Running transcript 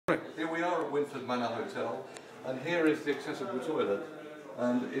at Winford Manor Hotel, and here is the accessible toilet.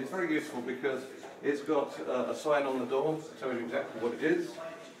 And it's very useful because it's got a sign on the door telling you exactly what it is.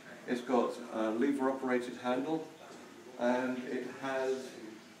 It's got a lever-operated handle, and it has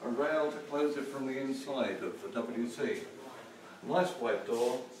a rail to close it from the inside of the WC. Nice wide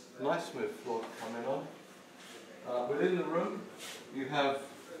door, nice smooth floor to come in on. Within the room, you have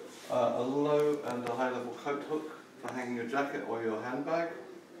a low and a high level coat hook for hanging your jacket or your handbag.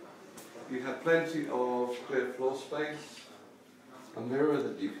 You have plenty of clear floor space, a mirror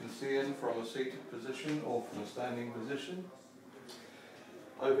that you can see in from a seated position or from a standing position.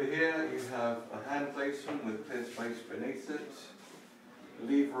 Over here you have a hand basin with clear space beneath it,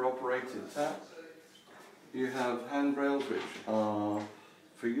 lever operated tap. You have handrails which are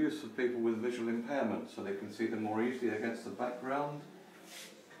for use of people with visual impairment so they can see them more easily against the background.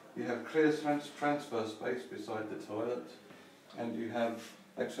 You have clear transfer space beside the toilet, and you have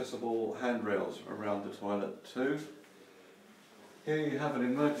accessible handrails around the toilet too. Here you have an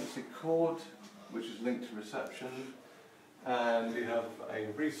emergency cord which is linked to reception, and you have a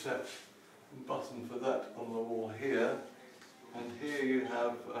reset button for that on the wall here. And here you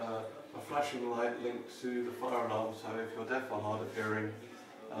have a flashing light linked to the fire alarm, so if you're deaf or hard of hearing,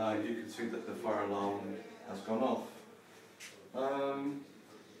 you can see that the fire alarm has gone off.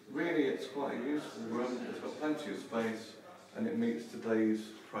 Really, it's quite a useful room. It's got plenty of space, and it meets today's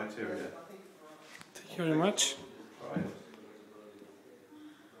criteria. Thank you very much. All right.